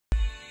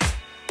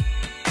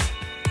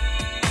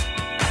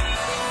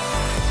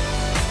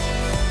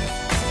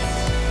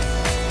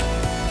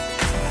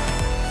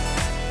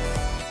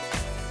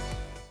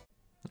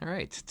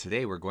right,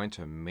 today we're going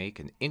to make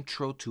an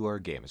intro to our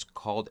game. It's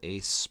called a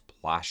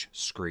splash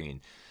screen.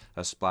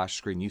 A splash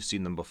screen, you've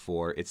seen them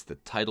before. It's the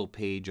title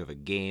page of a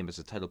game. It's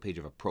the title page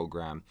of a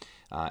program.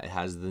 It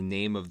has the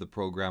name of the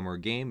program or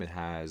game. It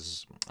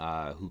has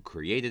who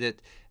created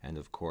it. And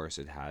of course,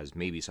 it has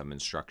maybe some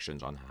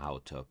instructions on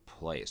how to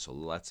play. So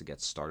let's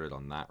get started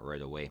on that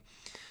right away.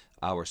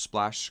 Our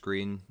splash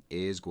screen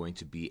is going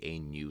to be a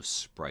new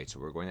sprite. So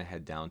we're going to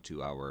head down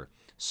to our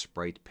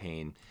sprite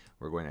pane.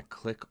 We're going to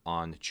click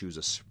on choose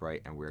a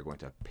sprite and we're going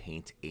to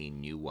paint a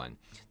new one.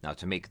 Now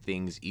to make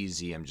things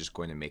easy, I'm just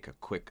going to make a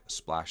quick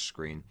splash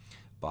screen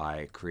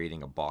by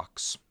creating a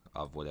box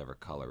of whatever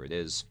color it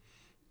is,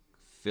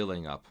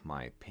 filling up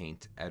my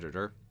paint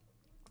editor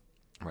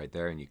right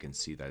there, and you can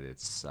see that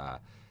it's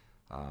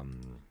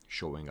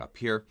showing up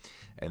here.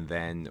 And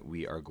then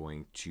we are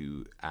going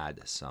to add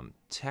some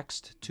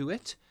text to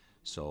it.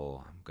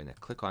 So I'm going to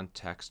click on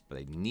text, but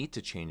I need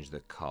to change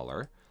the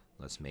color.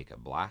 Let's make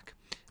it black,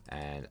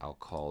 and I'll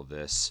call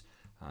this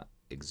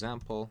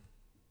example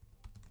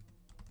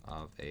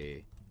of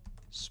a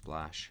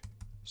splash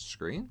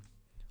screen.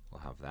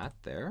 We'll have that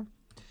there.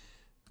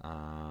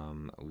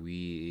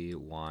 We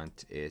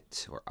want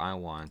it, or I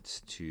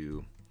want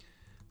to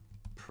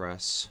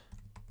press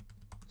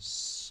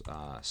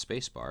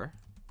spacebar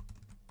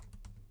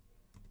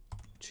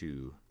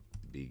to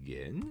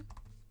begin,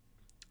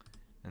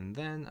 and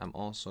then I'm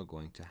also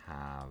going to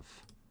have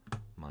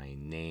my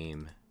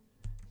name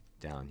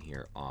down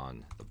here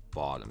on the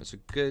bottom. It's a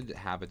good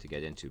habit to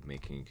get into,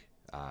 making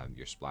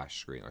your splash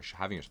screen, or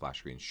having your splash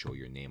screen show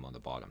your name on the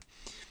bottom.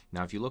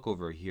 Now if you look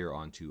over here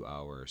onto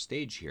our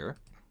stage here,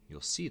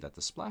 you'll see that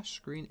the splash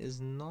screen is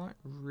not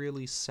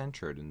really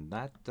centered, and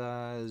that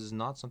is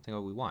not something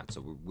that we want.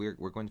 So we're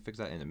going to fix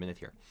that in a minute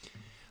here.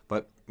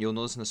 But you'll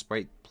notice in the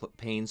sprite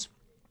panes,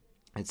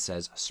 it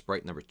says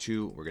sprite number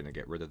 2. We're going to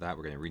get rid of that.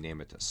 We're going to rename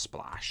it to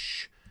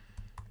splash.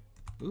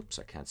 Oops,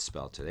 I can't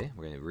spell today.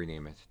 We're going to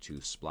rename it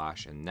to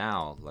splash. And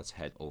now let's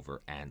head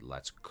over and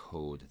let's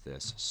code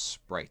this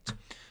sprite.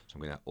 So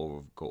I'm going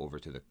to go over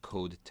to the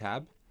code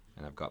tab,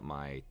 and I've got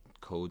my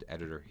code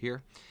editor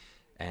here.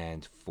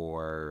 And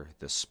for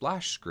the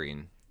splash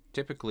screen,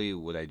 typically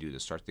what I do to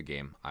start the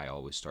game, I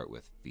always start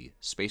with the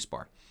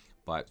spacebar.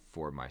 But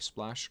for my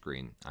splash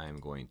screen, I am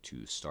going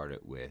to start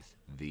it with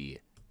the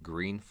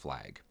green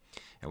flag.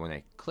 And when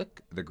I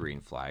click the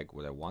green flag,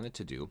 what I want it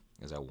to do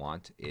is I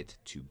want it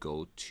to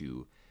go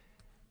to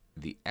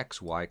the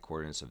XY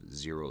coordinates of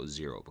 0,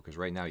 0, because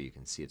right now you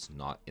can see it's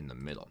not in the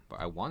middle, but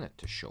I want it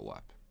to show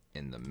up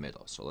in the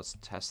middle. So let's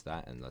test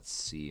that and let's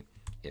see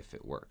if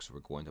it works. We're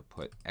going to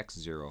put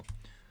X0,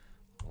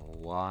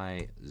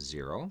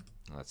 Y0.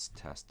 Let's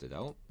test it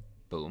out.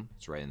 Boom,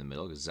 it's right in the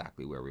middle,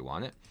 exactly where we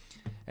want it.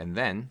 And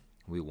then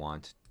we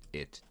want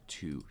it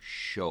to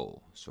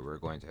show. So we're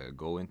going to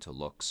go into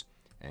looks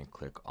and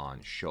click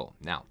on show.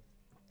 Now,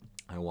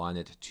 I want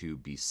it to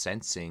be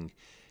sensing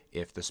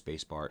if the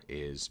spacebar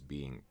is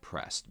being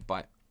pressed,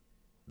 but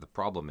the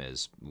problem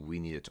is we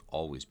need it to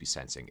always be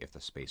sensing if the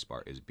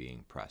spacebar is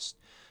being pressed.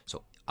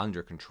 So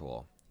under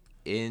control,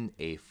 in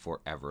a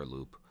forever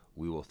loop,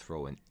 we will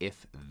throw an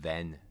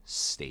if-then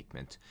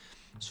statement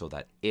so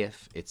that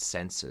if it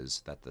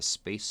senses that the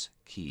space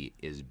key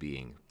is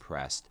being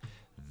pressed,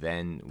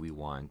 then we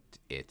want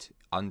it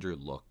under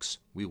looks,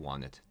 we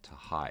want it to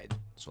hide.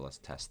 So let's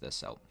test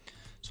this out.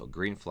 So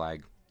green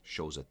flag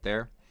shows it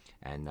there,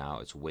 and now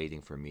it's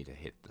waiting for me to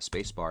hit the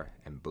spacebar,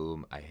 and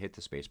boom, I hit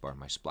the spacebar.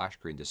 My splash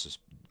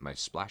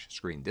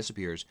screen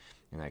disappears,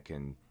 and I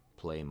can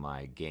play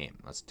my game.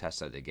 Let's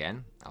test that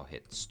again. I'll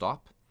hit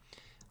stop.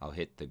 I'll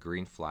hit the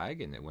green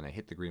flag, and when I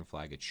hit the green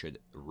flag, it should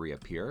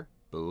reappear.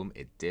 Boom,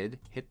 it did.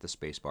 Hit the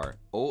spacebar.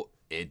 Oh,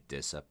 it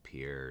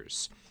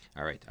disappears.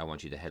 All right, I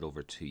want you to head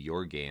over to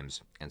your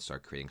games and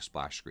start creating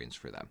splash screens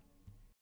for them.